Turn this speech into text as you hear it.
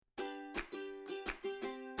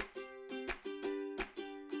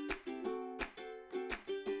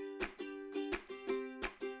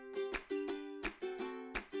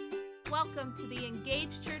Welcome to the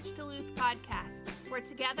Engage Church Duluth podcast, where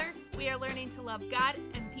together we are learning to love God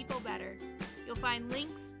and people better. You'll find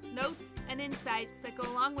links, notes, and insights that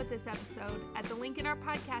go along with this episode at the link in our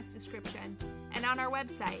podcast description and on our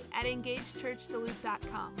website at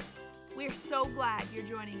engagechurchduluth.com. We are so glad you're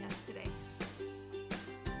joining us today.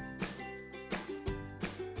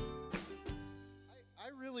 I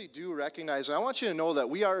really do recognize, and I want you to know that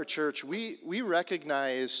we are a church. We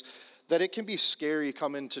recognize that it can be scary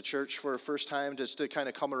coming to church for a first time, just to kind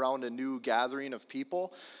of come around a new gathering of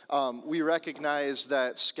people. We recognize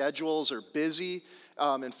that schedules are busy.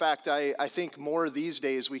 In fact, I think more these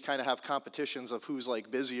days we kind of have competitions of who's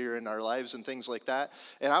like busier in our lives and things like that.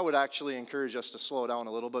 And I would actually encourage us to slow down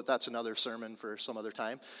a little bit. That's another sermon for some other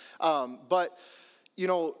time. But, you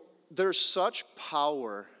know, there's such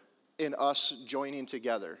power in us joining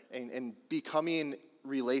together and becoming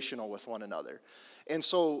relational with one another. And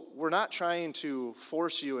so we're not trying to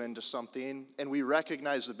force you into something, and we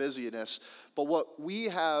recognize the busyness, but what we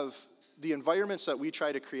have, the environments that we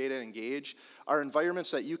try to create and engage are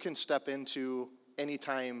environments that you can step into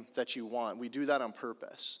anytime that you want. We do that on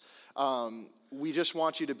purpose. We just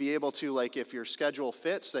want you to be able to, like, if your schedule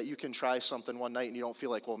fits, that you can try something one night and you don't feel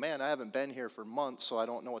like, well, man, I haven't been here for months, so I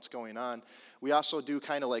don't know what's going on. We also do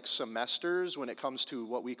kind of like semesters when it comes to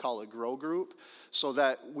what we call a grow group, so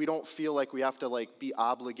that we don't feel like we have to like be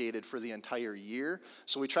obligated for the entire year.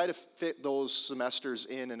 So we try to fit those semesters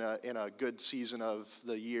in a good season of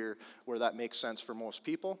the year where that makes sense for most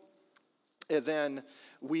people. And then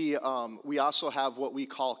we also have what we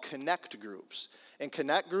call connect groups. And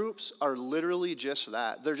connect groups are literally just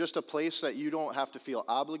that. They're just a place that you don't have to feel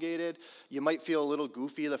obligated. You might feel a little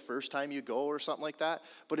goofy the first time you go or something like that,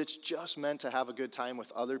 but it's just meant to have a good time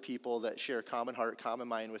with other people that share common heart, common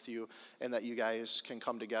mind with you, and that you guys can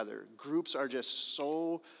come together. Groups are just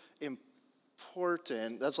so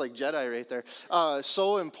important. That's like Jedi right there.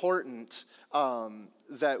 So important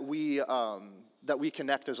that we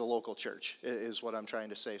connect as a local church is what I'm trying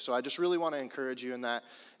to say. So I just really want to encourage you in that,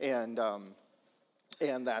 and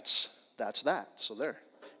that's that. So there.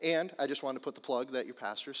 And I just wanted to put the plug that your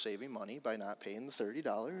pastor's saving money by not paying the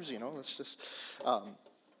 $30. You know, that's just.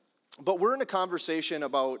 But we're in a conversation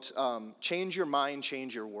about change your mind,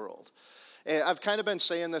 change your world. And I've kind of been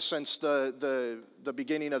saying this since the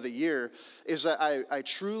beginning of the year, is that I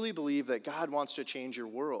truly believe that God wants to change your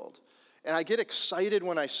world. And I get excited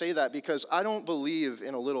when I say that because I don't believe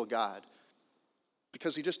in a little God,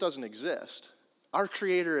 because he just doesn't exist. Our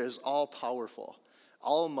Creator is all-powerful,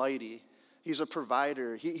 almighty. He's a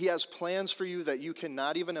provider. He has plans for you that you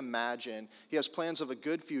cannot even imagine. He has plans of a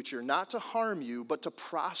good future, not to harm you, but to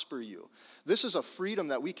prosper you. This is a freedom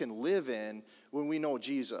that we can live in when we know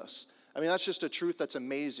Jesus. I mean, that's just a truth that's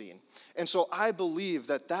amazing. And so I believe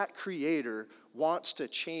that Creator wants to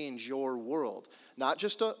change your world. Not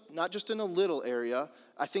just in a little area.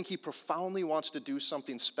 I think he profoundly wants to do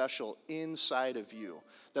something special inside of you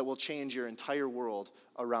that will change your entire world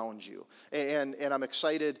around you. And I'm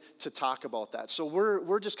excited to talk about that. So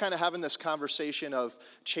we're just kind of having this conversation of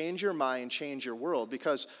change your mind, change your world,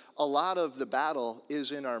 because a lot of the battle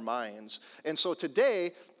is in our minds. And so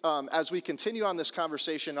today, as we continue on this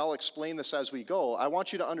conversation, I'll explain this as we go. I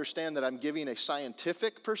want you to understand that I'm giving a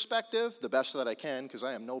scientific perspective, the best that I can, because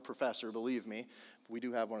I am no professor, believe me. We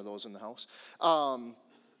do have one of those in the house.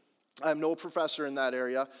 I'm no professor in that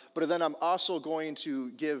area, but then I'm also going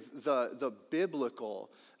to give the biblical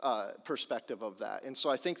perspective of that. And so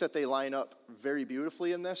I think that they line up very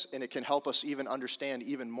beautifully in this, and it can help us even understand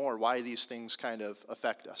even more why these things kind of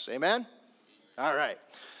affect us. Amen? All right.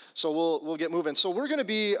 So we'll get moving. So we're going to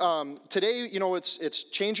be, today, you know, it's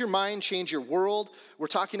change your mind, change your world. We're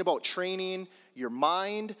talking about training your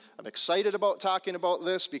mind. I'm excited about talking about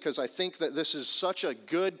this because I think that this is such a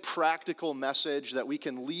good practical message that we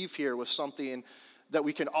can leave here with something that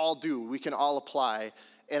we can all do, we can all apply,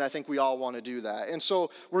 and I think we all want to do that. And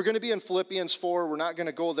so we're going to be in Philippians 4. We're not going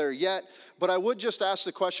to go there yet, but I would just ask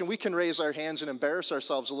the question. We can raise our hands and embarrass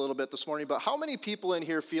ourselves a little bit this morning, but how many people in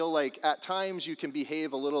here feel like at times you can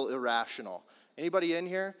behave a little irrational? Anybody in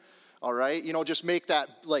here? All right, you know, just make that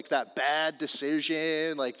bad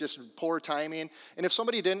decision, like just poor timing. And if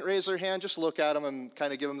somebody didn't raise their hand, just look at them and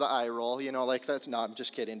kind of give them the eye roll, you know, like that's, no, I'm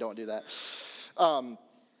just kidding, don't do that.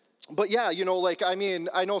 But yeah, you know, like, I mean,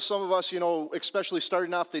 I know some of us, you know, especially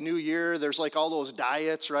starting off the new year, there's like all those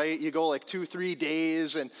diets, right? You go like 2-3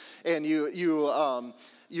 days and you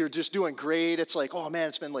you're just doing great. It's like, oh man,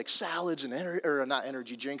 it's been like salads and or not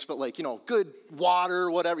energy drinks, but like, good water,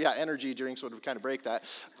 whatever. Yeah, energy drinks would kind of break that.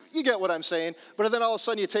 You get what I'm saying. But then all of a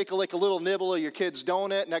sudden you take a little nibble of your kid's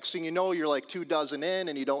donut. Next thing you know, you're like 2 dozen in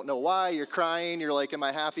and you don't know why. You're crying. You're like, am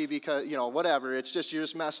I happy because, whatever. It's just, you're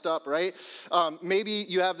just messed up, right? Maybe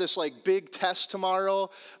you have this like big test tomorrow,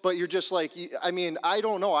 but you're just like, I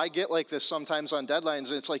don't know. I get like this sometimes on deadlines.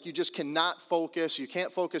 And it's like you just cannot focus. You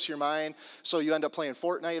can't focus your mind. So you end up playing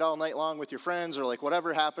Fortnite all night long with your friends or like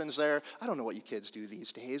whatever happens there. I don't know what you kids do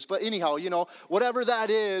these days. But anyhow, whatever that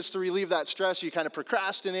is to relieve that stress, you kind of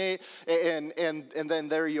procrastinate. And then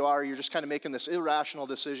there you are. You're just kind of making this irrational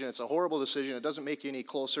decision. It's a horrible decision. It doesn't make you any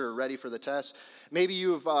closer or ready for the test. Maybe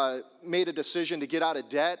you've made a decision to get out of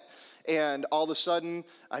debt. And all of a sudden,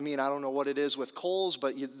 I don't know what it is with Kohl's,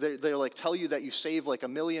 but they're like tell you that you save like $1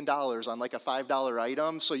 million on like a $5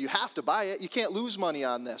 item. So you have to buy it. You can't lose money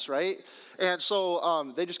on this, right? And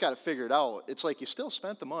so they just got to figure it out. It's like you still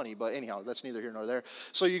spent the money, but anyhow, that's neither here nor there.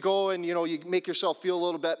 So you go and, you make yourself feel a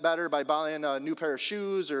little bit better by buying a new pair of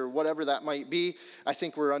shoes or whatever that might be. I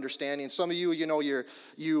think we're understanding. Some of you,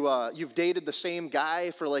 you've dated the same guy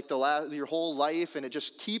for like your whole life, and it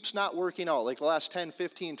just keeps not working out, like the last 10,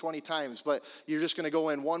 15, 20 times, but you're just going to go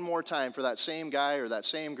in one more time for that same guy or that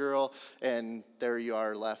same girl, and there you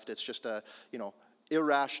are left. It's just a,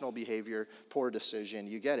 irrational behavior, poor decision.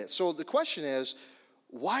 You get it. So the question is,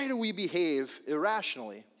 why do we behave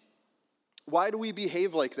irrationally? Why do we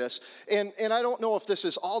behave like this? And I don't know if this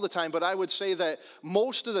is all the time, but I would say that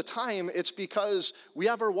most of the time it's because we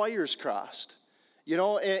have our wires crossed.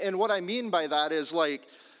 And what I mean by that is like,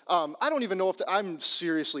 I don't even know if I'm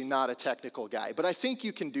seriously not a technical guy, but I think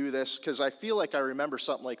you can do this because I feel like I remember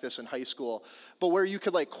something like this in high school, but where you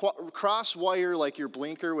could like cross wire like your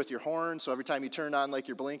blinker with your horn. So every time you turn on like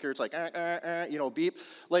your blinker, it's like, beep.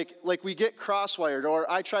 Like we get cross wired.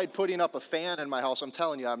 Or I tried putting up a fan in my house. I'm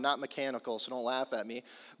telling you, I'm not mechanical, so don't laugh at me.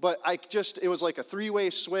 But it was like a 3-way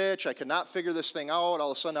switch. I could not figure this thing out.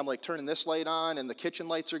 All of a sudden I'm like turning this light on and the kitchen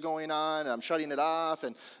lights are going on and I'm shutting it off.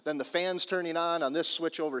 And then the fan's turning on this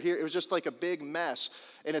switch over here. It was just like a big mess.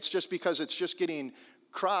 And it's just because it's just getting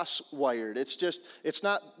cross-wired. It's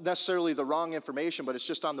not necessarily the wrong information, but it's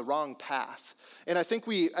just on the wrong path. And I think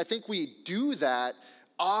we do that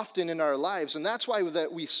often in our lives. And that's why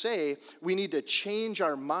that we say we need to change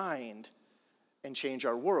our mind and change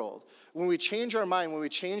our world. When we change our mind, when we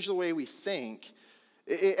change the way we think,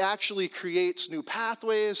 it actually creates new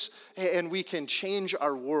pathways and we can change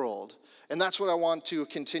our world. And that's what I want to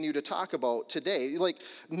continue to talk about today. Like,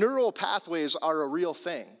 neural pathways are a real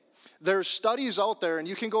thing. There's studies out there, and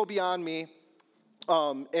you can go beyond me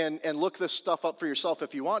and look this stuff up for yourself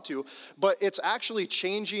if you want to, but it's actually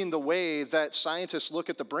changing the way that scientists look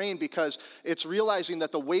at the brain because it's realizing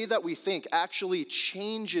that the way that we think actually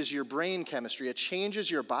changes your brain chemistry. It changes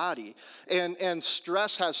your body. And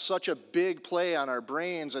stress has such a big play on our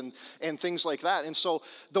brains and things like that. And so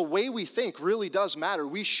the way we think really does matter.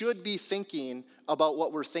 We should be thinking about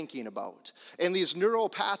what we're thinking about. And these neural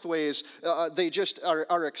pathways,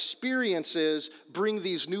 our experiences bring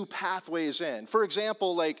these new pathways in. For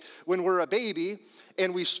example, like when we're a baby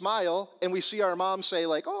and we smile and we see our mom say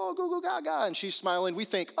like, oh, go, go, gaga, and she's smiling, we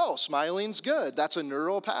think, oh, smiling's good. That's a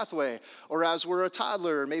neural pathway. Or as we're a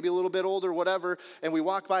toddler, maybe a little bit older, whatever, and we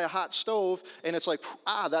walk by a hot stove and it's like,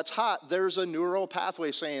 that's hot. There's a neural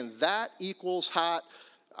pathway saying that equals hot.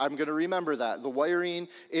 I'm going to remember that. The wiring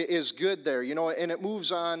is good there, and it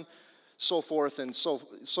moves on, so forth and so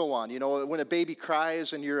on. When a baby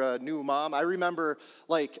cries and you're a new mom, I remember,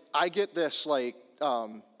 like, I get this, like,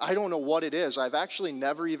 I don't know what it is. I've actually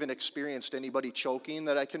never even experienced anybody choking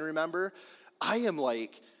that I can remember. I am,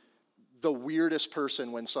 like, the weirdest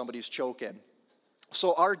person when somebody's choking.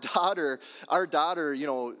 So our daughter,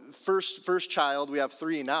 first child, we have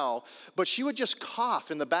 3 now, but she would just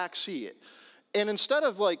cough in the back seat. And instead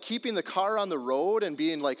of like keeping the car on the road and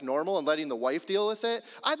being like normal and letting the wife deal with it,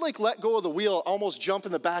 I'd like let go of the wheel, almost jump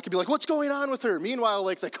in the back and be like, what's going on with her? Meanwhile,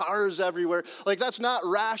 like the car is everywhere. Like that's not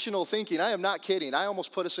rational thinking. I am not kidding. I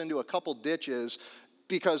almost put us into a couple ditches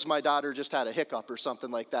because my daughter just had a hiccup or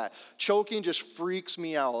something like that. Choking just freaks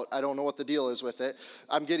me out. I don't know what the deal is with it.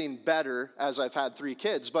 I'm getting better as I've had 3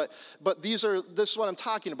 kids. But this is what I'm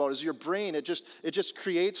talking about is your brain, it just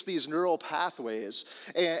creates these neural pathways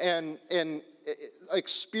and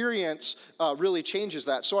experience really changes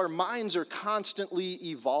that. So our minds are constantly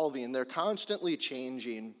evolving. They're constantly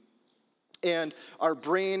changing. And our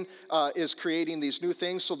brain is creating these new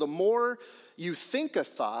things. So the more you think a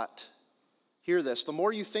thought, hear this, the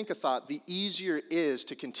more you think a thought, the easier it is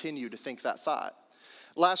to continue to think that thought.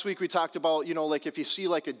 Last week we talked about, like if you see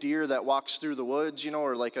like a deer that walks through the woods,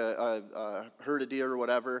 or like a herd of deer or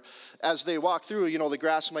whatever, as they walk through, the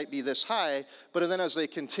grass might be this high, but then as they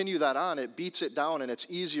continue that on, it beats it down and it's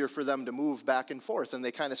easier for them to move back and forth and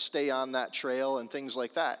they kind of stay on that trail and things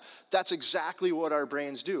like that. That's exactly what our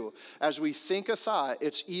brains do. As we think a thought,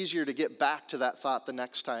 it's easier to get back to that thought the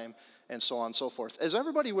next time, and so on and so forth. Is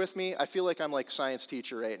everybody with me? I feel like I'm like science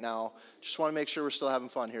teacher right now. Just want to make sure we're still having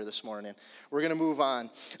fun here this morning. We're going to move on.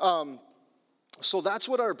 So that's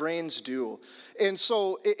what our brains do. And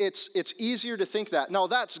so it's easier to think that. Now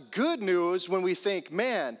that's good news when we think,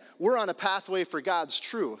 man, we're on a pathway for God's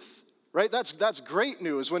truth. Right? That's great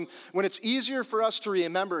news. When it's easier for us to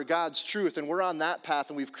remember God's truth and we're on that path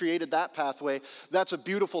and we've created that pathway, that's a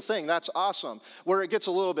beautiful thing. That's awesome. Where it gets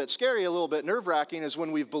a little bit scary, a little bit nerve-wracking is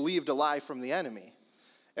when we've believed a lie from the enemy.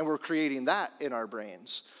 And we're creating that in our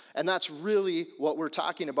brains. And that's really what we're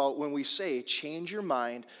talking about when we say change your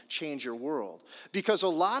mind, change your world. Because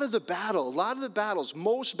most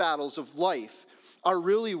battles of life are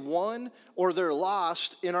really won or they're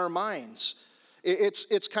lost in our minds.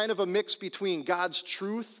 It's kind of a mix between God's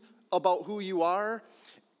truth about who you are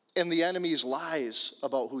and the enemy's lies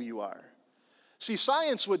about who you are. See,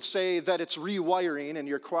 science would say that it's rewiring and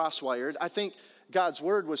you're cross-wired. I think God's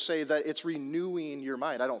word would say that it's renewing your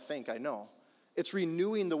mind. I know. It's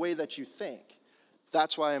renewing the way that you think.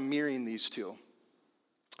 That's why I'm mirroring these two.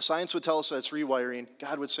 Science would tell us that it's rewiring.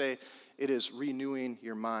 God would say it is renewing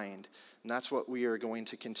your mind. And that's what we are going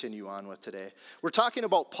to continue on with today. We're talking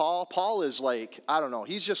about Paul. Paul is like,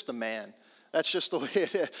 he's just the man. That's just the way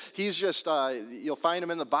it is. He's just, you'll find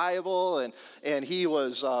him in the Bible, and he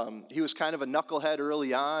was kind of a knucklehead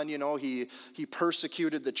early on, he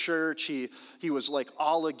persecuted the church, he was like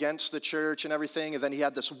all against the church and everything, and then he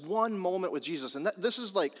had this one moment with Jesus, and this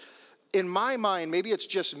is like, in my mind, maybe it's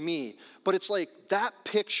just me, but it's like that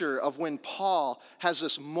picture of when Paul has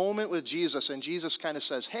this moment with Jesus, and Jesus kind of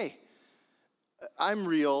says, hey, I'm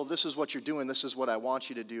real, this is what you're doing, this is what I want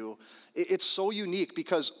you to do. It's so unique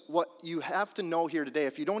because what you have to know here today,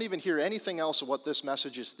 if you don't even hear anything else of what this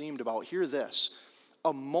message is themed about, hear this.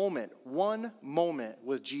 One moment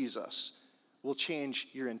with Jesus will change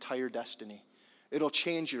your entire destiny. It'll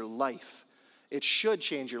change your life. It should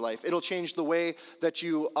change your life. It'll change the way that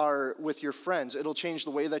you are with your friends. It'll change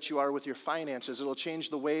the way that you are with your finances. It'll change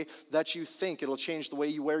the way that you think. It'll change the way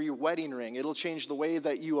you wear your wedding ring. It'll change the way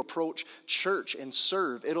that you approach church and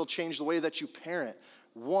serve. It'll change the way that you parent.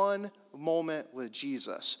 One moment with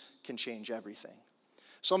Jesus can change everything.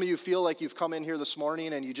 Some of you feel like you've come in here this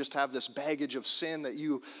morning and you just have this baggage of sin that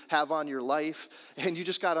you have on your life. And you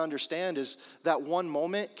just got to understand is that one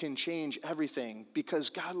moment can change everything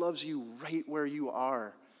because God loves you right where you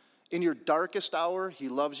are. In your darkest hour, he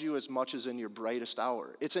loves you as much as in your brightest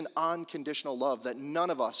hour. It's an unconditional love that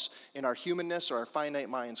none of us in our humanness or our finite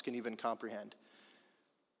minds can even comprehend.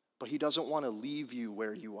 But he doesn't want to leave you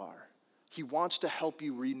where you are. He wants to help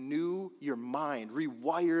you renew your mind,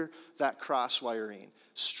 rewire that cross-wiring,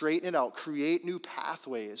 straighten it out, create new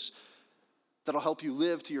pathways that'll help you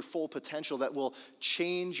live to your full potential, that will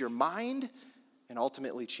change your mind and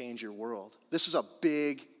ultimately change your world. This is a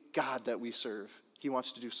big God that we serve. He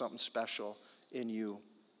wants to do something special in you.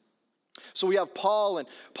 So we have Paul, and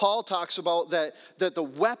Paul talks about that the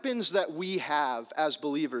weapons that we have as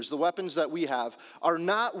believers, the weapons that we have, are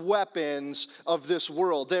not weapons of this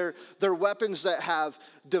world. They're weapons that have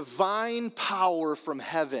divine power from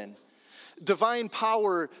heaven. Divine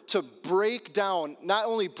power to break down, not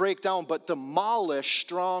only break down, but demolish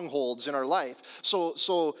strongholds in our life.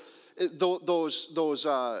 So those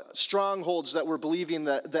strongholds that we're believing,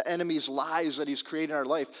 the enemy's lies that he's created in our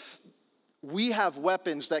life, we have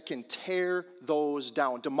weapons that can tear those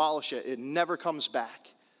down, demolish it. It never comes back.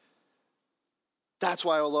 That's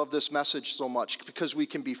why I love this message so much, because we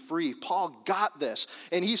can be free. Paul got this.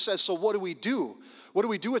 And he says, so what do we do? What do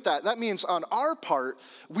we do with that? That means on our part,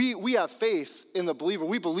 we have faith in the believer.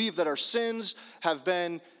 We believe that our sins have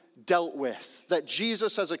been dealt with, that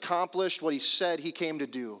Jesus has accomplished what he said he came to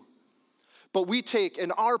do. But we take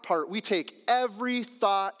every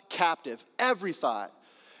thought captive, every thought.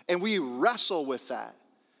 And we wrestle with that.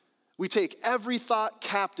 We take every thought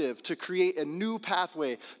captive to create a new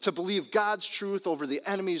pathway, to believe God's truth over the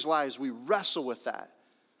enemy's lies. We wrestle with that.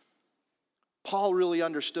 Paul really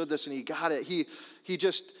understood this and he got it. He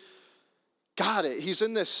just got it. He's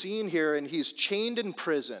in this scene here and he's chained in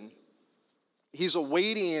prison. He's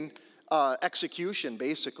awaiting execution,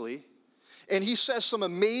 basically. And he says some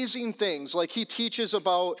amazing things, like he teaches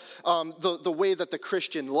about the way that the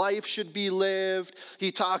Christian life should be lived.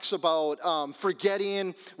 He talks about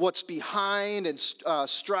forgetting what's behind and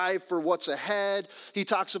strive for what's ahead. He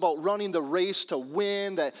talks about running the race to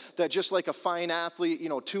win, that just like a fine athlete,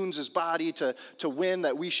 tunes his body to win,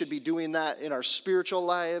 that we should be doing that in our spiritual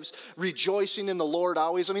lives, rejoicing in the Lord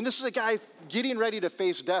always. I mean, this is a guy getting ready to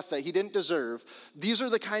face death that he didn't deserve. These are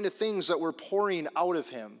the kind of things that we're pouring out of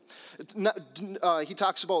him. He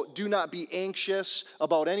talks about do not be anxious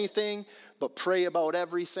about anything, but pray about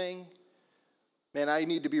everything. Man, I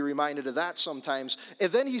need to be reminded of that sometimes.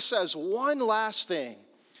 And then he says one last thing.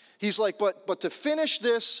 He's like, but to finish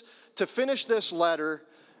this letter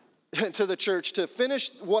to the church, to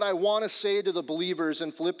finish what I want to say to the believers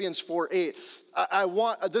in Philippians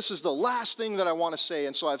 4:8, this is the last thing that I want to say.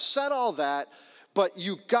 And so I've said all that, but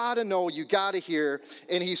you got to know, you got to hear.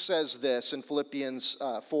 And he says this in Philippians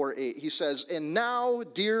 4:8. He says, and now,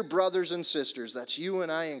 dear brothers and sisters, that's you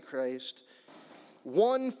and I in Christ,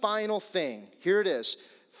 one final thing. Here it is.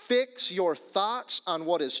 Fix your thoughts on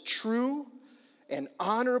what is true and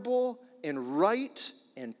honorable and right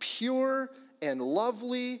and pure and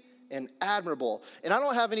lovely and admirable. And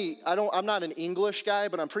I'm not an English guy,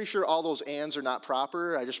 but I'm pretty sure all those ands are not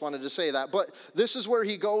proper. I just wanted to say that. But this is where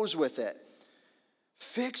he goes with it.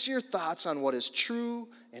 Fix your thoughts on what is true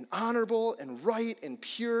and honorable and right and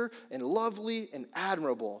pure and lovely and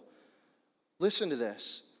admirable. Listen to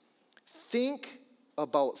this. Think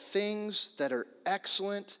about things that are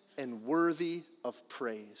excellent and worthy of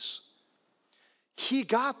praise. He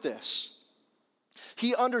got this.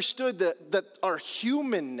 He understood that our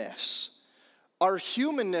humanness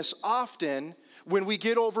often, when we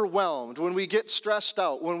get overwhelmed, when we get stressed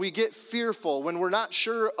out, when we get fearful, when we're not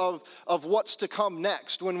sure of what's to come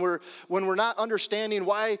next, when we're not understanding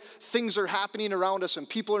why things are happening around us and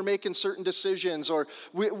people are making certain decisions, or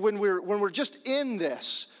when we're just in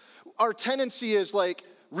this, our tendency is like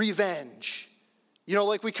revenge.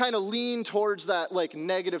 Like we kind of lean towards that like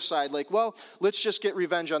negative side, like, well, let's just get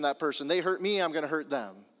revenge on that person. They hurt me, I'm going to hurt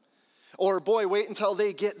them. Or, boy, wait until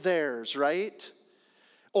they get theirs, right?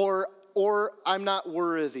 Or I'm not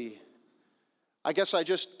worthy. I guess I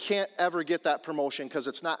just can't ever get that promotion because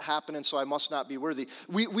it's not happening, so I must not be worthy.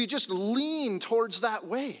 We just lean towards that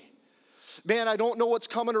way. Man, I don't know what's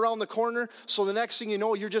coming around the corner, so the next thing you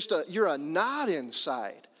know, you're a knot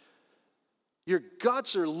inside. Your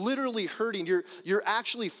guts are literally hurting. You're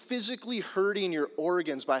actually physically hurting your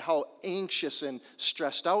organs by how anxious and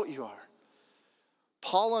stressed out you are.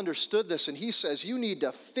 Paul understood this, and he says you need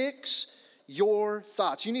to fix your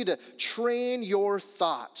thoughts. You need to train your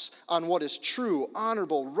thoughts on what is true,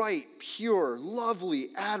 honorable, right, pure, lovely,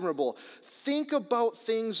 admirable. Think about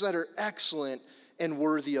things that are excellent and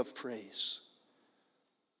worthy of praise.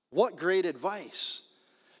 What great advice.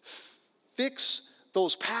 Fix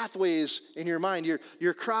those pathways in your mind.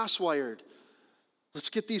 You're cross-wired. Let's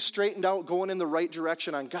get these straightened out, going in the right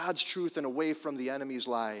direction on God's truth and away from the enemy's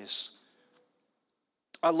lies.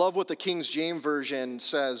 I love what the King James Version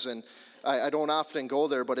says, and I don't often go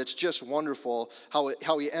there, but it's just wonderful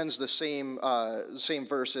how he ends the same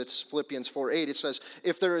verse. It's Philippians 4:8. It says,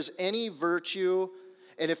 if there is any virtue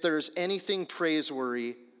and if there is anything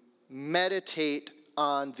praiseworthy, meditate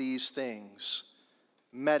on these things.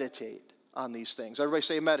 Meditate on these things. Everybody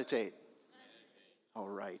say meditate. All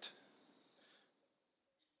right.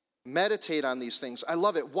 Meditate on these things. I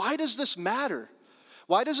love it. Why does this matter?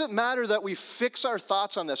 Why does it matter that we fix our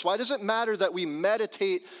thoughts on this? Why does it matter that we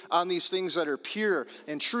meditate on these things that are pure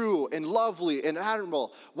and true and lovely and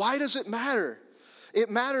admirable? Why does it matter? It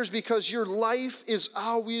matters because your life is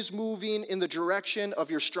always moving in the direction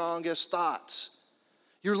of your strongest thoughts.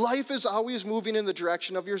 Your life is always moving in the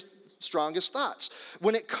direction of your strongest thoughts.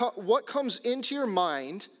 What comes into your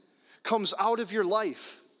mind comes out of your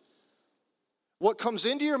life. What comes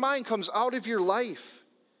into your mind comes out of your life.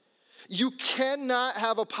 You cannot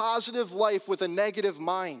have a positive life with a negative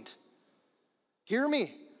mind. Hear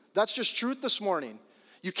me. That's just truth this morning.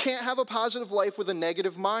 You can't have a positive life with a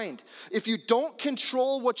negative mind. If you don't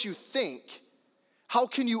control what you think, how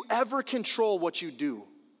can you ever control what you do?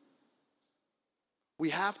 We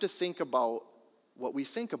have to think about what we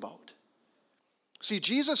think about. See,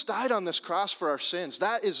 Jesus died on this cross for our sins.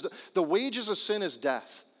 That is the wages of sin is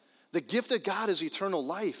death. The gift of God is eternal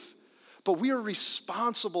life. But we are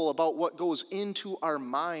responsible about what goes into our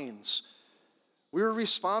minds. We are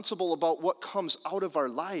responsible about what comes out of our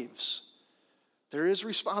lives. There is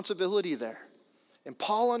responsibility there. And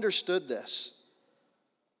Paul understood this.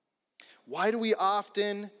 Why do we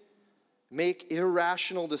often make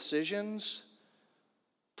irrational decisions?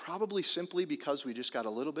 Probably simply because we just got a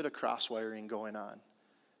little bit of cross-wiring going on.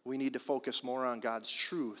 We need to focus more on God's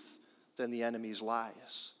truth than the enemy's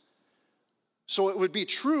lies. So it would be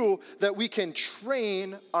true that we can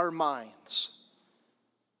train our minds.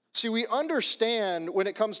 See, we understand when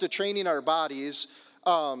it comes to training our bodies,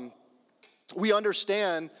 we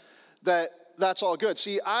understand that that's all good.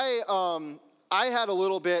 See, I had a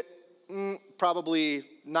little bit, probably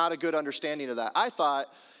not a good understanding of that. I thought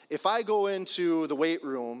if I go into the weight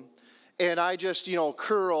room and I just,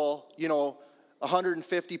 curl,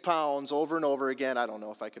 150 pounds over and over again, I don't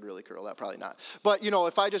know if I could really curl that, probably not. But,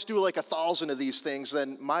 if I just do like 1,000 of these things,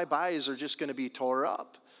 then my buys are just going to be tore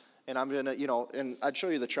up. And I'm going to, and I'd show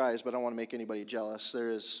you the tries, but I don't want to make anybody jealous.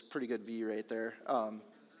 There is pretty good V right there.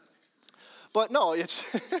 But no,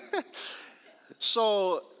 it's,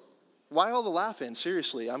 so why all the laughing?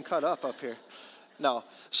 Seriously, I'm cut up here. No.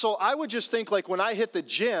 So I would just think like when I hit the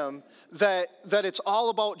gym that it's all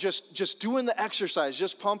about just doing the exercise,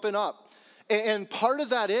 just pumping up. And part of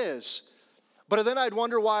that is, but then I'd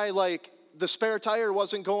wonder why like the spare tire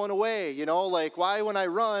wasn't going away, like why when I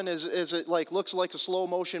run is it like looks like a slow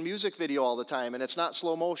motion music video all the time, and it's not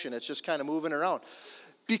slow motion, it's just kind of moving around.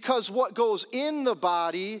 Because what goes in the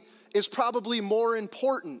body is probably more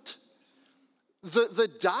important. The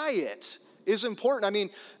diet is important. I mean,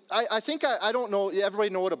 I think, I don't know, everybody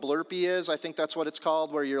know what a burpee is? I think that's what it's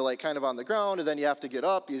called, where you're like kind of on the ground and then you have to get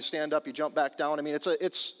up, you stand up, you jump back down. I mean,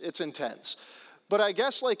 it's intense. But I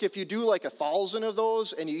guess like if you do like 1,000 of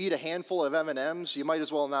those and you eat a handful of M&Ms, you might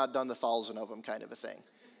as well not done the 1,000 of them kind of a thing.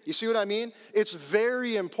 You see what I mean? It's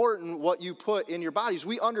very important what you put in your bodies.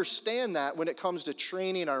 We understand that when it comes to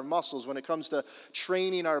training our muscles, when it comes to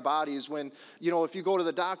training our bodies. When, if you go to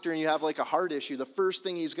the doctor and you have like a heart issue, the first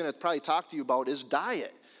thing he's going to probably talk to you about is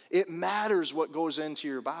diet. It matters what goes into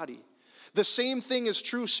your body. The same thing is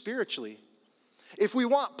true spiritually. If we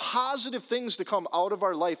want positive things to come out of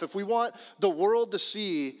our life, if we want the world to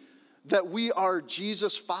see that we are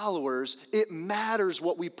Jesus followers, it matters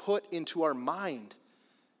what we put into our mind.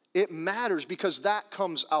 It matters because that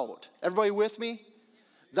comes out. Everybody with me?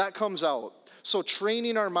 That comes out. So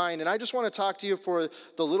training our mind, and I just want to talk to you for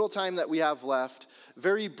the little time that we have left,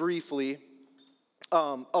 very briefly,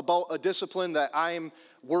 about a discipline that I'm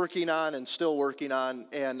working on and still working on,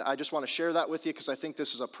 and I just want to share that with you because I think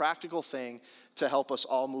this is a practical thing to help us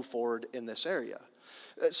all move forward in this area.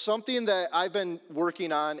 Something that I've been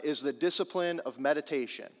working on is the discipline of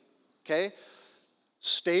meditation, okay?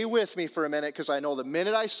 Stay with me for a minute because I know the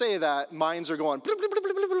minute I say that, minds are going,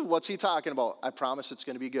 what's he talking about? I promise it's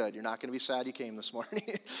going to be good. You're not going to be sad you came this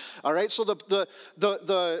morning. All right, so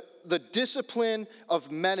the discipline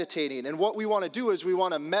of meditating, and what we want to do is we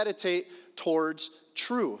want to meditate towards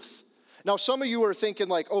truth. Now, some of you are thinking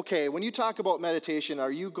like, okay, when you talk about meditation,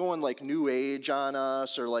 are you going like New Age on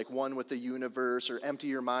us or like one with the universe or empty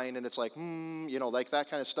your mind and it's like, like that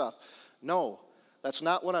kind of stuff. No, that's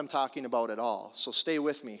not what I'm talking about at all. So stay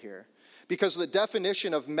with me here. Because the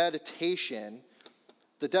definition of meditation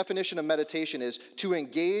is to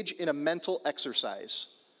engage in a mental exercise,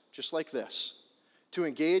 just like this. To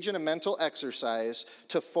engage in a mental exercise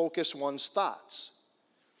to focus one's thoughts.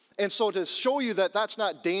 And so to show you that that's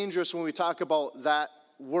not dangerous when we talk about that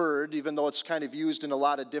word, even though it's kind of used in a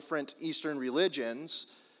lot of different Eastern religions,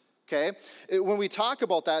 okay? When we talk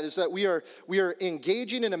about that is that we are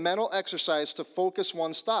engaging in a mental exercise to focus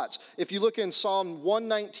one's thoughts. If you look in Psalm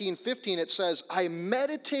 119:15, it says, I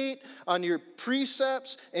meditate on your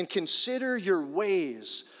precepts and consider your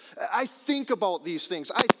ways. I think about these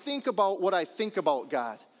things. I think about what I think about,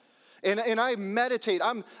 God. And I meditate.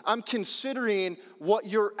 I'm considering what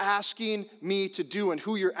you're asking me to do and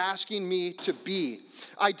who you're asking me to be.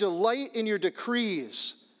 I delight in your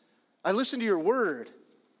decrees. I listen to your word.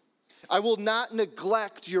 I will not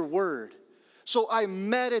neglect your word. So I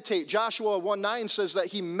meditate. Joshua 1:9 says that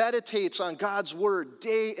he meditates on God's word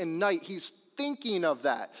day and night. He's thinking of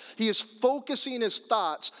that. He is focusing his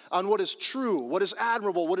thoughts on what is true, what is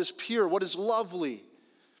admirable, what is pure, what is lovely.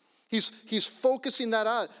 He's focusing that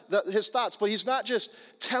on, his thoughts, but he's not just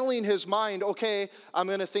telling his mind, okay, I'm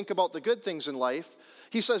going to think about the good things in life.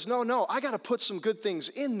 He says, no, I got to put some good things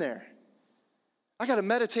in there. I got to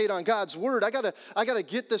meditate on God's word. I got to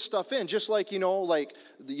get this stuff in, just like, like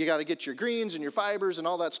you got to get your greens and your fibers and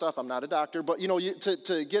all that stuff. I'm not a doctor, but,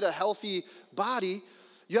 to get a healthy body,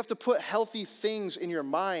 you have to put healthy things in your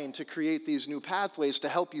mind to create these new pathways to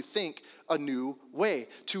help you think a new way,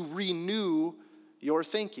 to renew your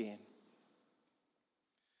thinking.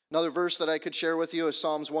 Another verse that I could share with you is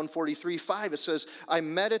Psalms 143:5. It says, I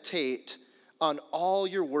meditate on all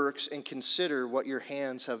your works and consider what your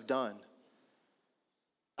hands have done.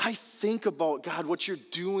 I think about, God, what you're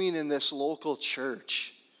doing in this local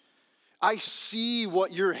church. I see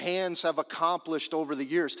what your hands have accomplished over the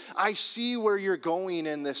years. I see where you're going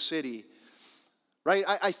in this city, right?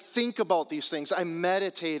 I think about these things. I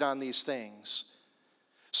meditate on these things.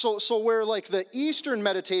 So where like the Eastern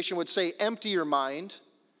meditation would say, empty your mind,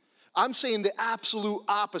 I'm saying the absolute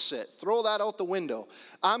opposite. Throw that out the window.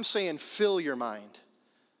 I'm saying fill your mind.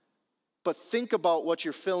 But think about what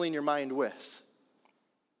you're filling your mind with.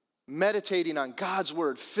 Meditating on God's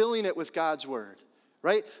word, filling it with God's word,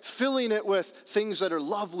 right? Filling it with things that are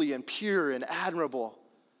lovely and pure and admirable.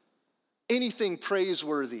 Anything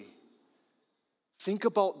praiseworthy. Think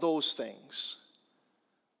about those things.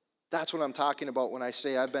 That's what I'm talking about when I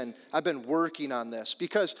say I've been working on this.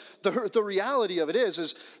 Because the reality of it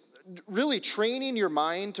is really training your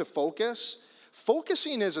mind to focus.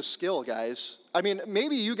 Focusing is a skill, guys. I mean,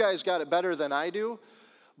 maybe you guys got it better than I do,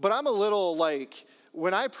 but I'm a little like,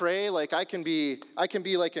 when I pray, like I can be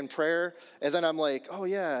like in prayer, and then I'm like, oh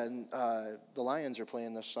yeah, and the Lions are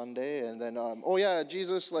playing this Sunday, and then oh yeah,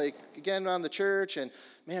 Jesus, like again on the church, and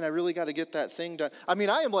man, I really got to get that thing done. I mean,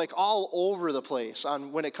 I am like all over the place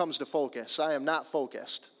on when it comes to focus. I am not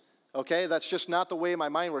focused. Okay, that's just not the way my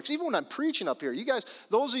mind works. Even when I'm preaching up here, you guys,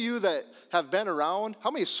 those of you that have been around,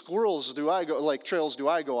 how many trails do I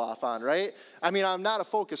go off on, right? I mean, I'm not a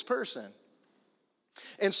focused person.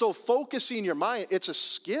 And so focusing your mind, it's a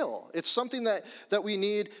skill. It's something that we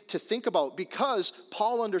need to think about because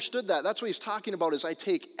Paul understood that. That's what he's talking about is I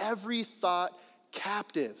take every thought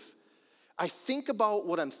captive. I think about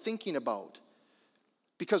what I'm thinking about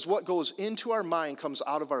because what goes into our mind comes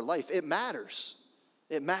out of our life. It matters.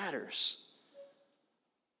 It matters.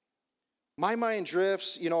 My mind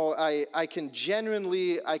drifts, I can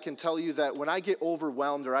tell you that when I get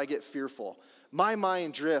overwhelmed or I get fearful, my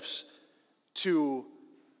mind drifts to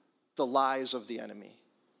the lies of the enemy,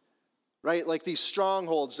 right? Like these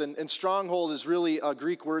strongholds, and stronghold is really a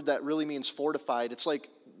Greek word that really means fortified. It's like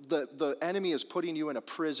the enemy is putting you in a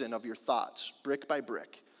prison of your thoughts, brick by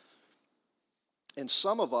brick. And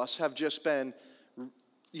some of us have just been,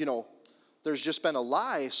 there's just been a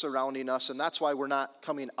lie surrounding us, and that's why we're not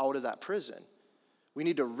coming out of that prison. We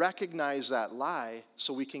need to recognize that lie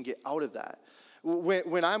so we can get out of that.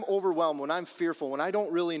 When I'm overwhelmed, when I'm fearful, when I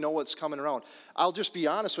don't really know what's coming around, I'll just be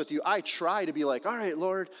honest with you. I try to be like, all right,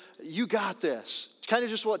 Lord, you got this. Kind of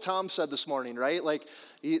just what Tom said this morning, right? Like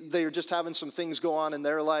they're just having some things go on in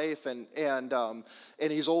their life, and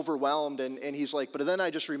he's overwhelmed, and he's like, but then I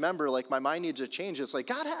just remember, like my mind needs to change. It's like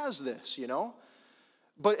God has this,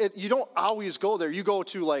 But you don't always go there. You go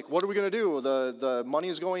to like, what are we going to do? The money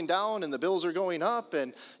is going down and the bills are going up,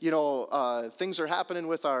 and things are happening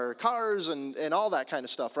with our cars and all that kind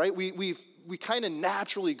of stuff, right? We kind of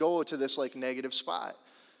naturally go to this like negative spot,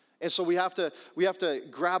 and so we have to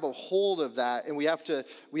grab a hold of that, and we have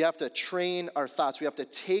to train our thoughts. We have to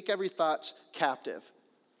take every thought captive.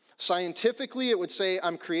 Scientifically, it would say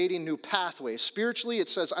I'm creating new pathways. Spiritually,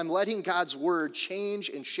 it says I'm letting God's word change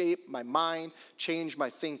and shape my mind, change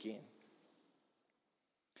my thinking.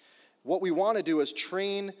 What we want to do is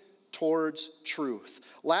train towards truth.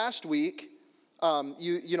 Last week,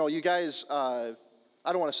 you guys,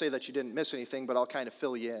 I don't want to say that you didn't miss anything, but I'll kind of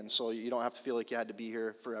fill you in so you don't have to feel like you had to be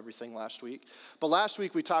here for everything last week. But last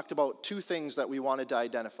week we talked about two things that we wanted to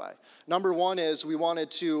identify. Number one is we wanted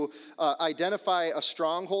to identify a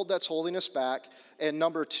stronghold that's holding us back. And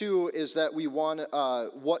number two is that we want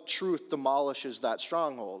what truth demolishes that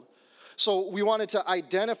stronghold. So we wanted to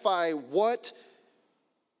identify what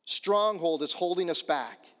stronghold is holding us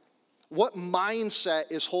back. What mindset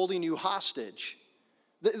is holding you hostage?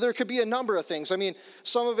 There could be a number of things. I mean,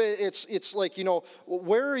 some of it, it's like,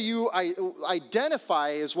 where are you, identify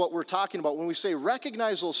is what we're talking about. When we say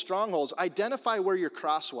recognize those strongholds, identify where you're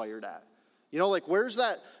cross-wired at. Like where's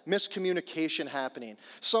that miscommunication happening?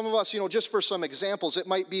 Some of us, just for some examples, it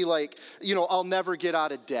might be like, I'll never get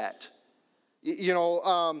out of debt.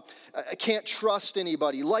 I can't trust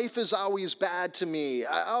anybody. Life is always bad to me.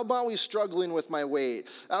 I'm always struggling with my weight.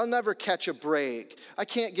 I'll never catch a break. I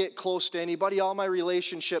can't get close to anybody. All my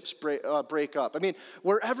relationships break up. I mean,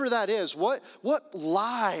 wherever that is, what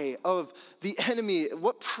lie of the enemy,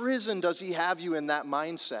 what prison does he have you in that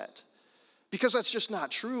mindset? Because that's just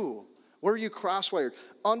not true. Where are you crosswired?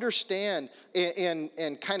 Understand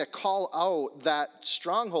and kind of call out that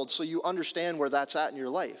stronghold so you understand where that's at in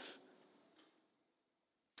your life.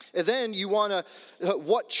 And then you want to,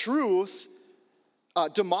 what truth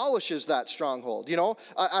demolishes that stronghold?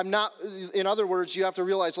 I'm not, in other words, you have to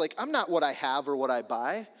realize, like, I'm not what I have or what I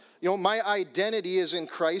buy. My identity is in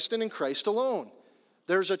Christ and in Christ alone.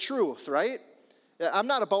 There's a truth, right?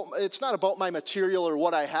 It's not about my material or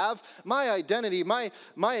what I have. My identity, my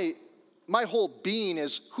whole being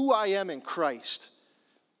is who I am in Christ.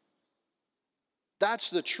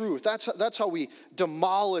 That's the truth. That's how we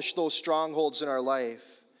demolish those strongholds in our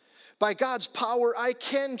life. By God's power, I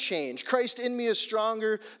can change. Christ in me is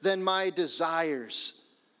stronger than my desires.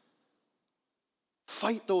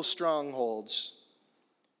 Fight those strongholds.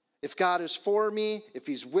 If God is for me, if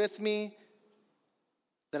he's with me,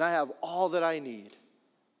 then I have all that I need,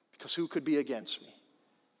 because who could be against me?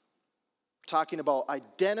 We're talking about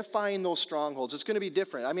identifying those strongholds. It's going to be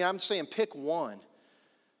different. I'm saying pick one.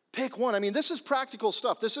 Pick one. This is practical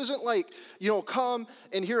stuff. This isn't like, come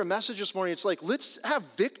and hear a message this morning. It's like, let's have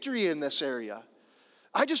victory in this area.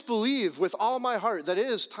 I just believe with all my heart that it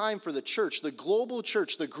is time for the church, the global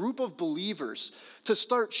church, the group of believers, to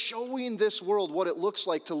start showing this world what it looks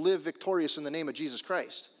like to live victorious in the name of Jesus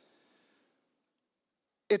Christ.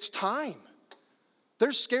 It's time.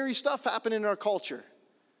 There's scary stuff happening in our culture.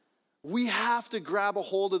 We have to grab a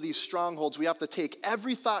hold of these strongholds. We have to take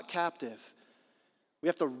every thought captive. We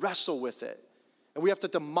have to wrestle with it. And we have to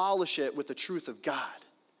demolish it with the truth of God.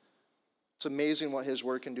 It's amazing what his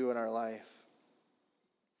word can do in our life.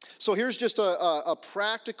 So here's just a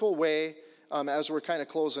practical way as we're kind of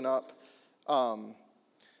closing up. In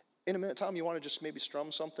a minute, Tom, you want to just maybe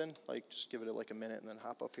strum something? Like, just give it like a minute and then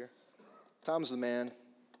hop up here. Tom's the man.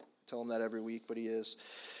 I tell him that every week, but he is.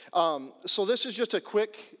 So this is just a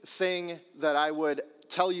quick thing that I would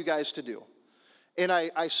tell you guys to do. And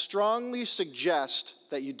I strongly suggest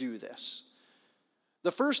that you do this.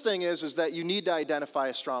 The first thing is that you need to identify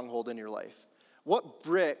a stronghold in your life. What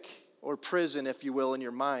brick or prison, if you will, in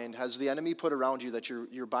your mind has the enemy put around you that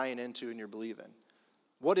you're buying into and you're believing?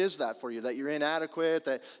 What is that for you? That you're inadequate,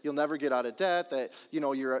 that you'll never get out of debt, that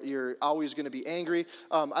you're always going to be angry.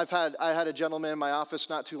 I had a gentleman in my office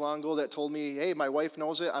not too long ago that told me, hey, my wife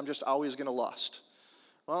knows it, I'm just always going to lust.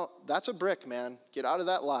 Well, that's a brick, man. Get out of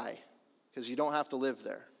that lie, because you don't have to live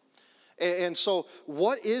there. And so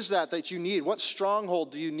what is that you need? What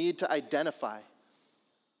stronghold do you need to identify?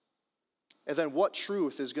 And then what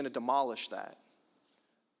truth is going to demolish that?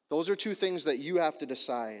 Those are two things that you have to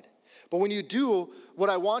decide. But when you do, what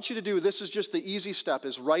I want you to do, this is just the easy step,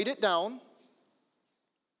 is write it down,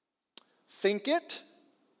 think it,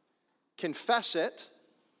 confess it,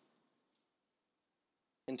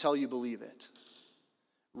 until you believe it.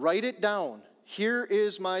 Write it down. Here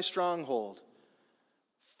is my stronghold.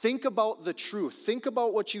 Think about the truth. Think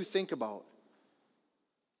about what you think about.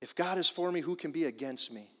 If God is for me, who can be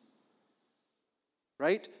against me?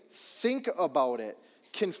 Right? Think about it.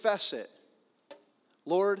 Confess it.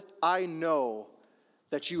 Lord, I know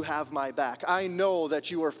that you have my back. I know that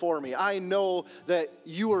you are for me. I know that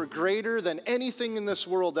you are greater than anything in this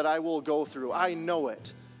world that I will go through. I know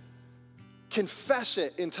it. Confess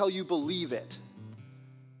it until you believe it.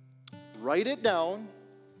 Write it down.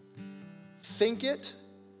 Think it.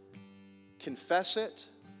 Confess it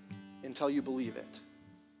until you believe it.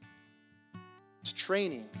 It's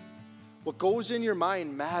training. What goes in your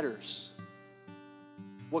mind matters.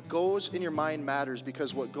 What goes in your mind matters,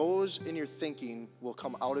 because what goes in your thinking will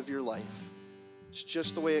come out of your life. It's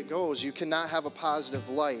just the way it goes. You cannot have a positive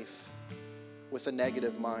life with a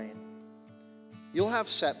negative mind. You'll have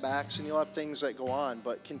setbacks and you'll have things that go on,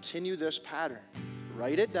 but continue this pattern.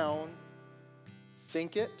 Write it down,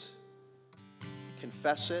 think it,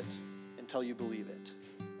 confess it until you believe it.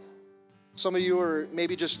 Some of you are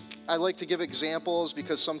maybe I like to give examples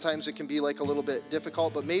because sometimes it can be like a little bit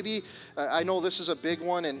difficult, but maybe, I know this is a big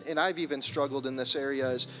one, and I've even struggled in this area,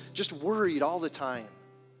 is just worried all the time.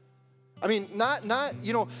 Not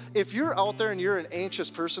if you're out there and you're an anxious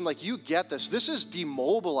person, like, you get this. This is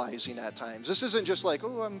demobilizing at times. This isn't just like,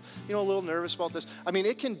 oh, I'm, a little nervous about this.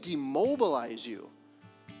 It can demobilize you.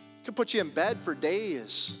 It can put you in bed for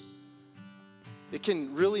days. It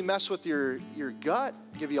can really mess with your gut,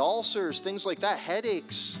 give you ulcers, things like that,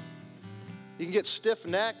 headaches. You can get stiff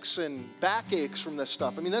necks and backaches from this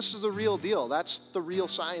stuff. This is the real deal. That's the real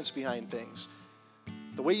science behind things.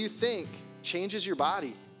 The way you think changes your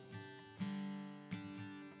body.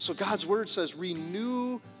 So God's word says,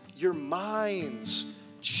 renew your minds.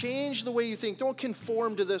 Change the way you think. Don't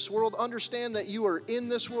conform to this world. Understand that you are in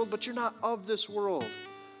this world, but you're not of this world.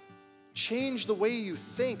 Change the way you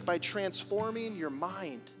think by transforming your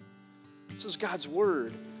mind. This is God's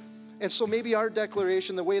word. And so maybe our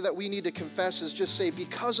declaration, the way that we need to confess, is just say,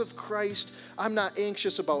 because of Christ, I'm not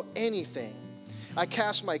anxious about anything. I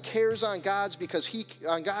cast my cares on God because He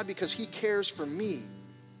cares for me.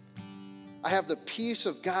 I have the peace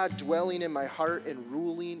of God dwelling in my heart and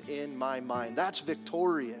ruling in my mind. That's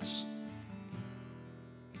victorious.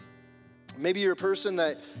 Maybe you're a person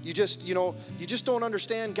that you just don't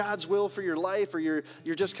understand God's will for your life, or you're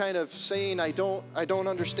just kind of saying, I don't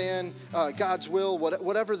understand God's will,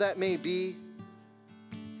 whatever that may be.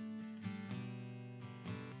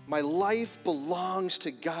 My life belongs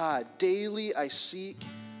to God. Daily I seek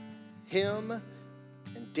Him,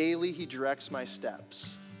 and daily He directs my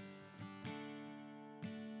steps.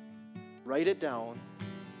 Write it down,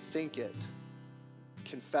 think it,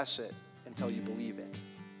 confess it until you believe it.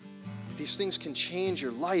 These things can change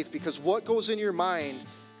your life, because what goes in your mind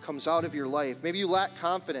comes out of your life. Maybe you lack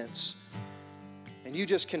confidence, and you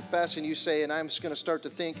just confess and you say, and I'm just going to start to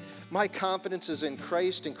think, my confidence is in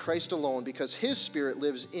Christ and Christ alone, because His Spirit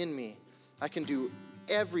lives in me. I can do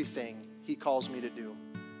everything He calls me to do.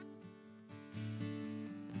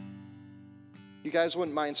 You guys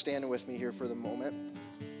wouldn't mind standing with me here for the moment,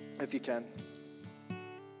 if you can.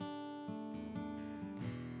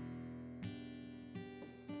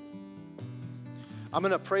 I'm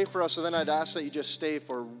going to pray for us, and then I'd ask that you just stay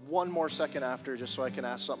for one more second after, just so I can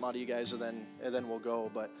ask something out of you guys, and then we'll go.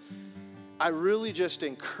 But I really just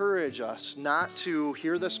encourage us not to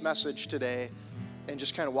hear this message today and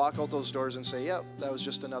just kind of walk out those doors and say, yep, that was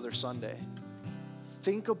just another Sunday.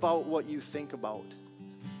 Think about what you think about.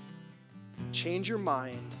 Change your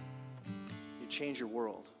mind, you change your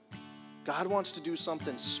world. God wants to do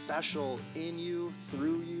something special in you,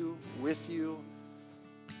 through you, with you.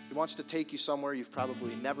 He wants to take you somewhere you've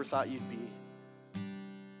probably never thought you'd be.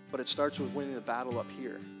 But it starts with winning the battle up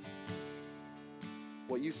here.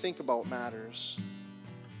 What you think about matters.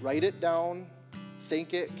 Write it down,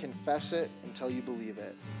 think it, confess it until you believe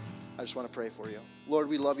it. I just want to pray for you. Lord,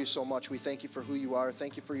 we love you so much. We thank you for who you are.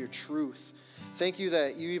 Thank you for your truth. Thank you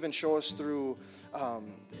that you even show us through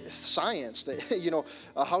science, that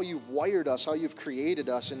how you've wired us, how you've created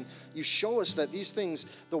us, and you show us that these things,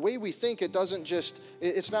 the way we think,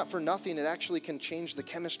 it's not for nothing. It actually can change the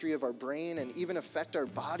chemistry of our brain and even affect our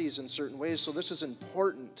bodies in certain ways. So this is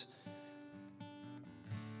important.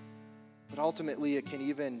 But ultimately, it can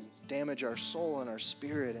even damage our soul and our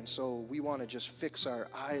spirit. And so we want to just fix our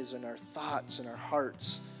eyes and our thoughts and our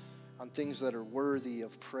hearts on things that are worthy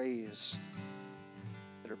of praise,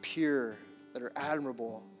 that are pure, that are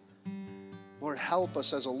admirable. Lord, help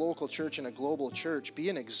us as a local church and a global church be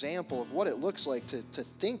an example of what it looks like to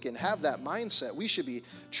think and have that mindset. We should be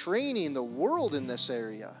training the world in this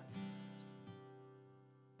area.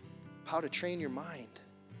 How to train your mind.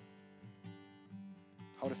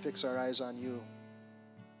 How to fix our eyes on you.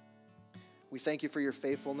 We thank you for your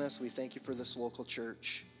faithfulness. We thank you for this local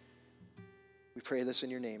church. We pray this in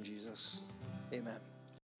your name, Jesus. Amen.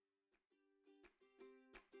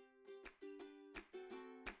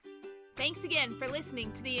 Thanks again for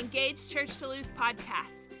listening to the Engaged Church Duluth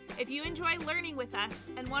podcast. If you enjoy learning with us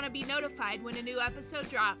and want to be notified when a new episode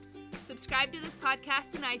drops, subscribe to this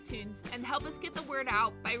podcast in iTunes and help us get the word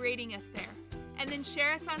out by rating us there. And then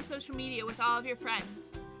share us on social media with all of your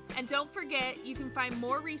friends. And don't forget, you can find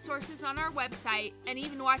more resources on our website and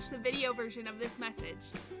even watch the video version of this message.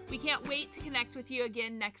 We can't wait to connect with you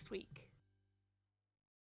again next week.